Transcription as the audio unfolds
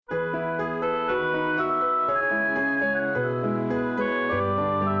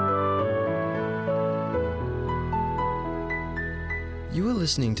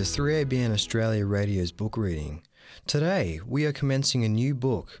listening to 3ABN Australia Radio's book reading. Today, we are commencing a new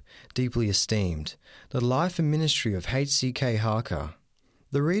book, deeply esteemed, The Life and Ministry of H.C.K. Harker.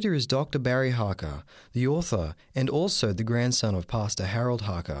 The reader is Dr. Barry Harker, the author and also the grandson of Pastor Harold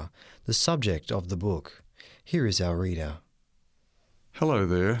Harker, the subject of the book. Here is our reader. Hello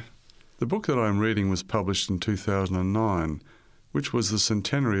there. The book that I am reading was published in 2009, which was the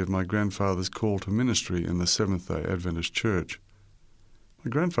centenary of my grandfather's call to ministry in the Seventh-day Adventist Church. My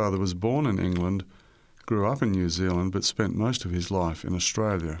grandfather was born in England, grew up in New Zealand, but spent most of his life in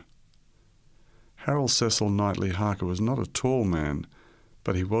Australia. Harold Cecil Knightley Harker was not a tall man,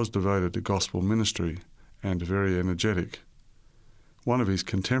 but he was devoted to gospel ministry and very energetic. One of his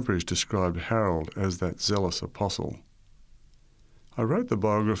contemporaries described Harold as that zealous apostle. I wrote the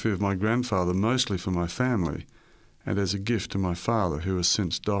biography of my grandfather mostly for my family and as a gift to my father, who has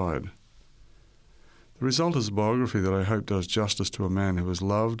since died. The result is a biography that I hope does justice to a man who was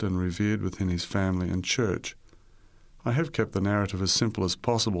loved and revered within his family and church. I have kept the narrative as simple as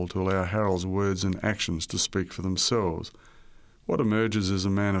possible to allow Harold's words and actions to speak for themselves. What emerges is a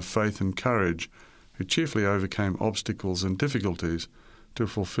man of faith and courage who cheerfully overcame obstacles and difficulties to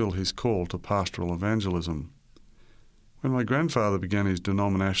fulfill his call to pastoral evangelism. When my grandfather began his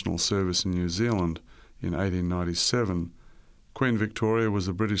denominational service in New Zealand in 1897, Queen Victoria was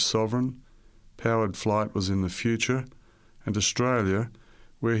the British sovereign, powered flight was in the future, and Australia,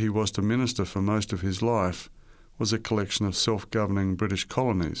 where he was to minister for most of his life, was a collection of self-governing British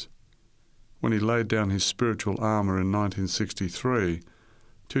colonies. When he laid down his spiritual armour in 1963,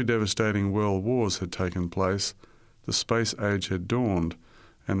 two devastating world wars had taken place, the space age had dawned,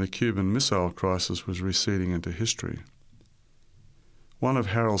 and the Cuban Missile Crisis was receding into history. One of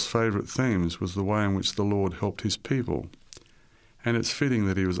Harold's favourite themes was the way in which the Lord helped his people, and it's fitting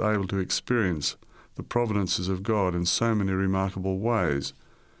that he was able to experience the providences of God in so many remarkable ways,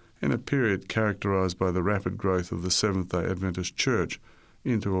 in a period characterised by the rapid growth of the Seventh-day Adventist Church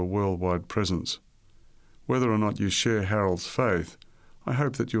into a worldwide presence. Whether or not you share Harold's faith, I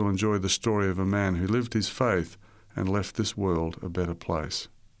hope that you'll enjoy the story of a man who lived his faith and left this world a better place.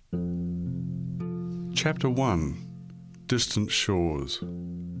 Chapter 1. Distant Shores.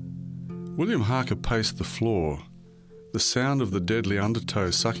 William Harker paced the floor. The sound of the deadly undertow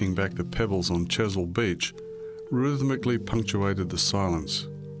sucking back the pebbles on Chesil Beach rhythmically punctuated the silence.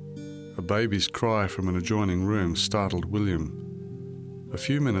 A baby's cry from an adjoining room startled William. A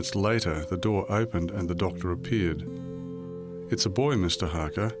few minutes later, the door opened and the doctor appeared. "It's a boy, Mr.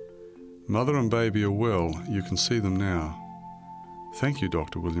 Harker. Mother and baby are well. You can see them now." "Thank you,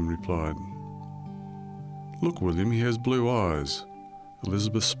 Doctor," William replied. "Look, William, he has blue eyes."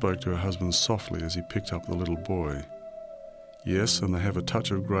 Elizabeth spoke to her husband softly as he picked up the little boy. "Yes, and they have a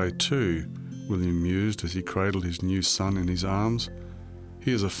touch of grey too," William mused as he cradled his new son in his arms.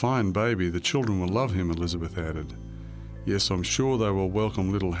 "He is a fine baby. The children will love him," Elizabeth added. "Yes, I'm sure they will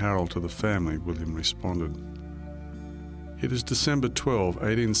welcome little Harold to the family," William responded. It is December 12,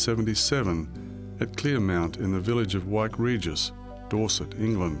 1877, at Clearmount in the village of Wyke Regis, Dorset,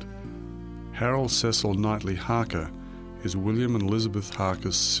 England. Harold Cecil Knightley Harker is William and Elizabeth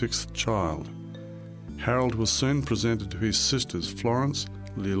Harker's sixth child. Harold was soon presented to his sisters Florence,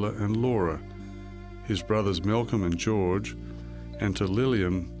 Leila and Laura, his brothers Malcolm and George, and to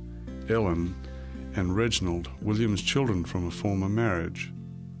Lillian, Ellen, and Reginald, William's children from a former marriage.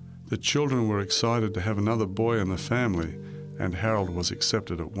 The children were excited to have another boy in the family, and Harold was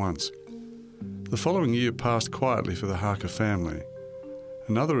accepted at once. The following year passed quietly for the Harker family.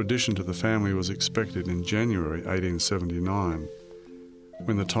 Another addition to the family was expected in January 1879.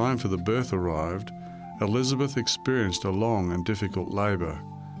 When the time for the birth arrived, Elizabeth experienced a long and difficult labour.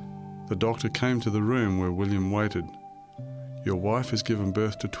 The doctor came to the room where William waited. "Your wife has given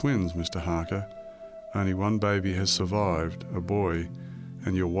birth to twins, Mr. Harker. Only one baby has survived, a boy,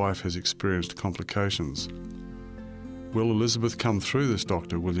 and your wife has experienced complications." "Will Elizabeth come through this,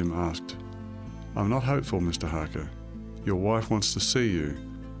 Doctor?" William asked. "I'm not hopeful, Mr. Harker. Your wife wants to see you.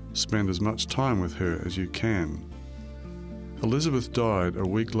 Spend as much time with her as you can." Elizabeth died a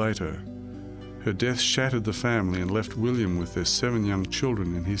week later. Her death shattered the family and left William with their 7 young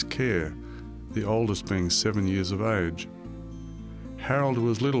children in his care, the oldest being 7 years of age. Harold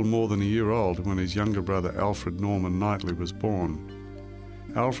was little more than a year old when his younger brother Alfred Norman Knightley was born.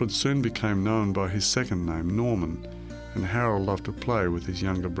 Alfred soon became known by his second name, Norman, and Harold loved to play with his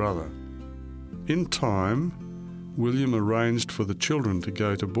younger brother. In time, William arranged for the children to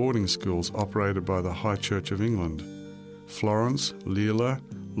go to boarding schools operated by the High Church of England. Florence, Leila,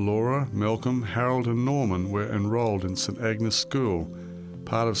 Laura, Malcolm, Harold and Norman were enrolled in St Agnes School,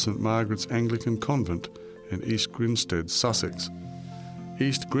 part of St Margaret's Anglican Convent in East Grinstead, Sussex.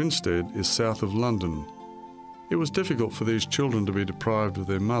 East Grinstead is south of London. It was difficult for these children to be deprived of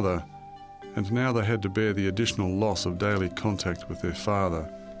their mother, and now they had to bear the additional loss of daily contact with their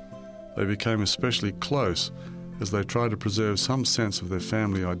father. They became especially close as they tried to preserve some sense of their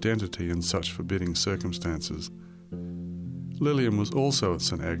family identity in such forbidding circumstances. Lillian was also at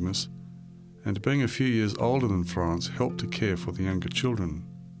St Agnes, and being a few years older than Florence helped to care for the younger children.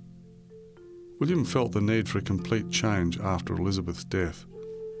 William felt the need for a complete change after Elizabeth's death.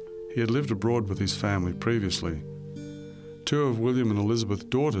 He had lived abroad with his family previously. 2 of William and Elizabeth's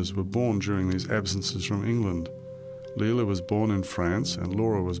daughters were born during these absences from England. Leila was born in France and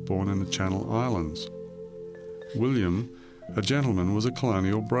Laura was born in the Channel Islands. William, a gentleman, was a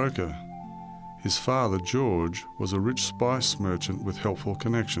colonial broker. His father, George, was a rich spice merchant with helpful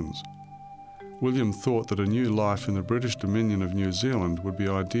connections. William thought that a new life in the British Dominion of New Zealand would be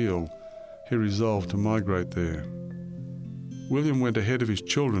ideal. He resolved to migrate there. William went ahead of his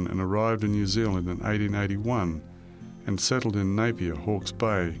children and arrived in New Zealand in 1881 and settled in Napier, Hawke's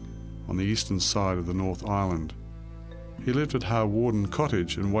Bay, on the eastern side of the North Island. He lived at Harwarden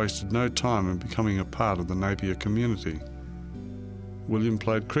Cottage and wasted no time in becoming a part of the Napier community. William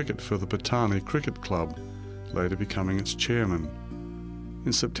played cricket for the Patani Cricket Club, later becoming its chairman.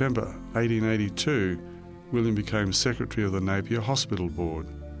 In September 1882, William became secretary of the Napier Hospital Board.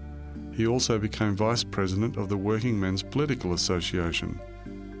 He also became vice president of the Working Men's Political Association.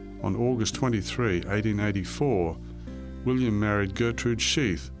 On August 23, 1884, William married Gertrude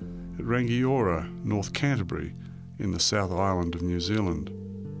Sheath at Rangiora, North Canterbury, in the South Island of New Zealand.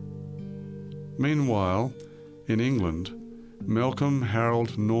 Meanwhile, in England, Malcolm,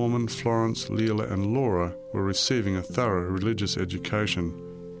 Harold, Norman, Florence, Leila and Laura were receiving a thorough religious education.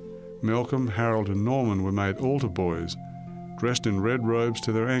 Malcolm, Harold and Norman were made altar boys, dressed in red robes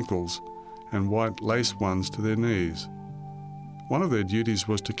to their ankles and white lace ones to their knees. One of their duties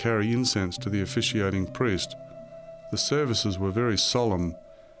was to carry incense to the officiating priest. The services were very solemn,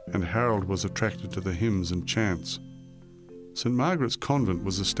 and Harold was attracted to the hymns and chants. St Margaret's Convent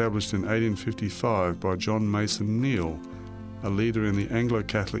was established in 1855 by John Mason Neale, a leader in the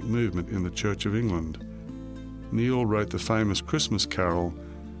Anglo-Catholic movement in the Church of England. Neale wrote the famous Christmas carol,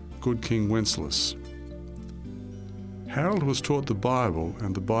 Good King Wenceslas. Harold was taught the Bible,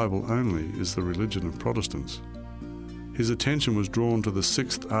 and the Bible only is the religion of Protestants. His attention was drawn to the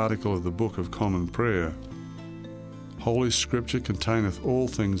 6th article of the Book of Common Prayer. Holy Scripture containeth all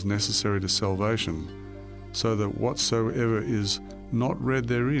things necessary to salvation, so that whatsoever is not read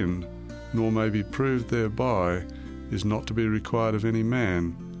therein, nor may be proved thereby, is not to be required of any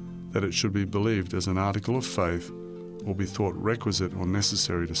man, that it should be believed as an article of faith, or be thought requisite or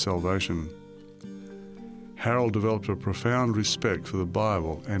necessary to salvation. Harold developed a profound respect for the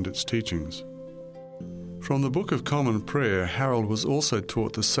Bible and its teachings. From the Book of Common Prayer, Harold was also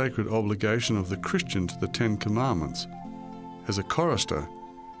taught the sacred obligation of the Christian to the 10 Commandments. As a chorister,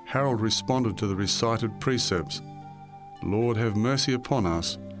 Harold responded to the recited precepts, Lord, have mercy upon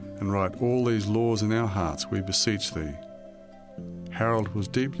us, and write all these laws in our hearts, we beseech thee. Harold was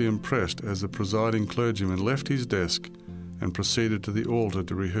deeply impressed as the presiding clergyman left his desk and proceeded to the altar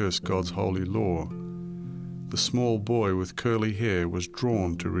to rehearse God's holy law. The small boy with curly hair was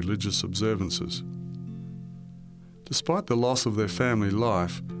drawn to religious observances. Despite the loss of their family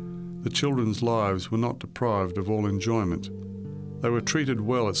life, the children's lives were not deprived of all enjoyment. They were treated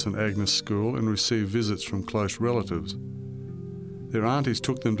well at St Agnes School and received visits from close relatives. Their aunties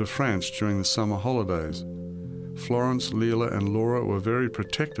took them to France during the summer holidays. Florence, Leila and Laura were very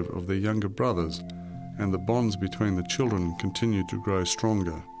protective of their younger brothers, and the bonds between the children continued to grow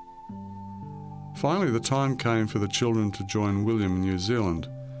stronger. Finally, the time came for the children to join William in New Zealand.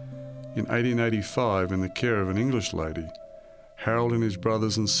 In 1885, in the care of an English lady, Harold and his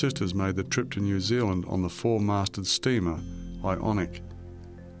brothers and sisters made the trip to New Zealand on the 4-masted steamer, Ionic.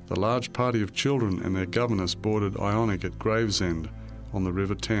 The large party of children and their governess boarded Ionic at Gravesend on the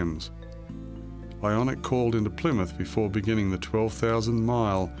River Thames. Ionic called into Plymouth before beginning the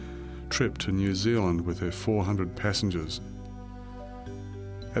 12,000-mile trip to New Zealand with her 400 passengers.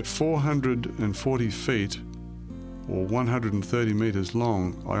 At 440 feet, or 130 metres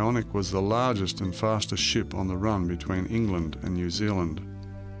long, Ionic was the largest and fastest ship on the run between England and New Zealand.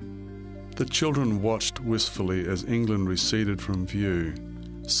 The children watched wistfully as England receded from view,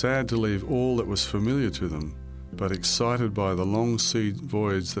 sad to leave all that was familiar to them, but excited by the long sea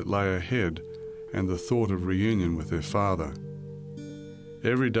voyage that lay ahead and the thought of reunion with their father.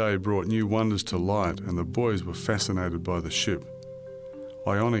 Every day brought new wonders to light, and the boys were fascinated by the ship.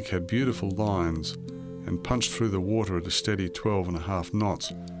 Ionic had beautiful lines and punched through the water at a steady 12.5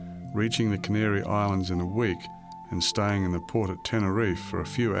 knots, reaching the Canary Islands in a week and staying in the port at Tenerife for a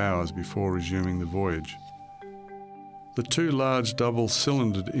few hours before resuming the voyage. The two large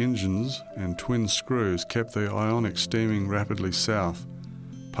double-cylindered engines and twin screws kept the Ionic steaming rapidly south,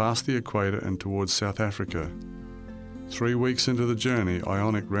 past the equator and towards South Africa. 3 weeks into the journey,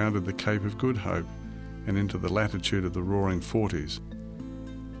 Ionic rounded the Cape of Good Hope and into the latitude of the Roaring Forties.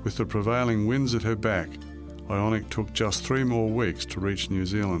 With the prevailing winds at her back, Ionic took just 3 more weeks to reach New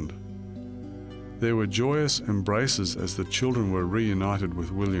Zealand. There were joyous embraces as the children were reunited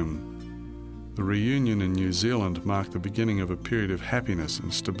with William. The reunion in New Zealand marked the beginning of a period of happiness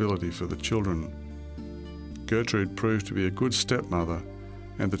and stability for the children. Gertrude proved to be a good stepmother,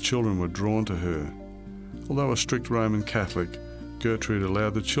 and the children were drawn to her. Although a strict Roman Catholic, Gertrude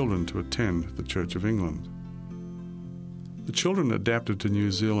allowed the children to attend the Church of England. The children adapted to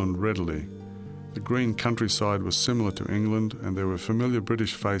New Zealand readily. The green countryside was similar to England, and there were familiar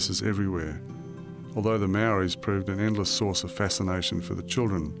British faces everywhere, although the Maoris proved an endless source of fascination for the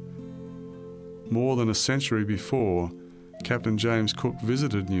children. More than a century before, Captain James Cook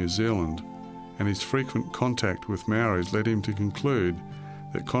visited New Zealand, and his frequent contact with Maoris led him to conclude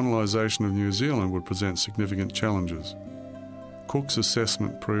that colonisation of New Zealand would present significant challenges. Cook's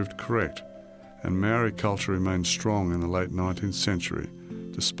assessment proved correct, and Maori culture remained strong in the late 19th century,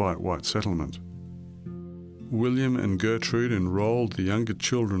 despite white settlement. William and Gertrude enrolled the younger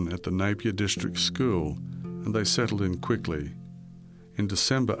children at the Napier District School, and they settled in quickly. In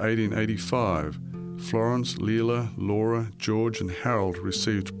December 1885, Florence, Leila, Laura, George and Harold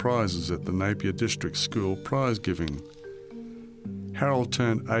received prizes at the Napier District School prize giving. Harold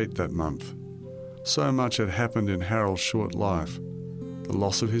turned 8 that month. So much had happened in Harold's short life: the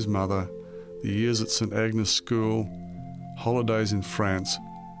loss of his mother, the years at St Agnes School, holidays in France,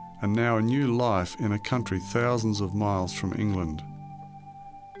 and now a new life in a country thousands of miles from England.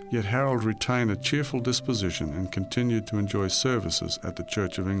 Yet Harold retained a cheerful disposition and continued to enjoy services at the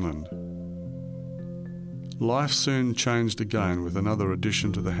Church of England. Life soon changed again with another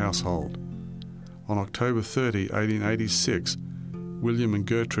addition to the household. On October 30, 1886, William and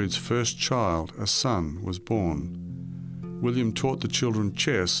Gertrude's first child, a son, was born. William taught the children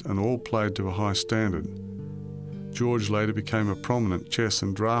chess, and all played to a high standard. George later became a prominent chess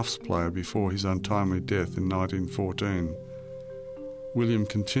and draughts player before his untimely death in 1914. William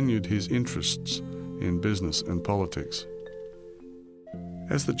continued his interests in business and politics.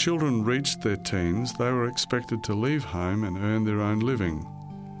 As the children reached their teens, they were expected to leave home and earn their own living.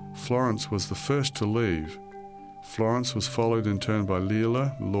 Florence was the first to leave. Florence was followed in turn by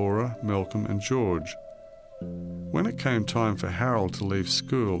Leila, Laura, Malcolm and George. When it came time for Harold to leave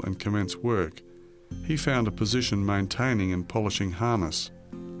school and commence work, he found a position maintaining and polishing harness.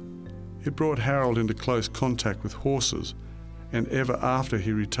 It brought Harold into close contact with horses, and ever after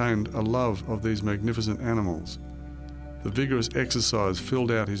he retained a love of these magnificent animals. The vigorous exercise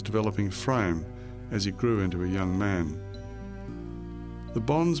filled out his developing frame as he grew into a young man. The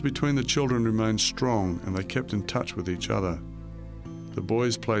bonds between the children remained strong, and they kept in touch with each other. The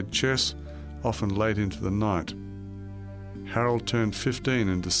boys played chess, often late into the night. Harold turned 15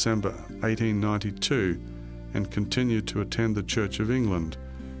 in December 1892 and continued to attend the Church of England,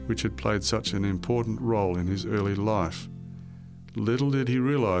 which had played such an important role in his early life. Little did he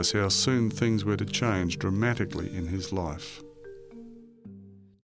realise how soon things were to change dramatically in his life.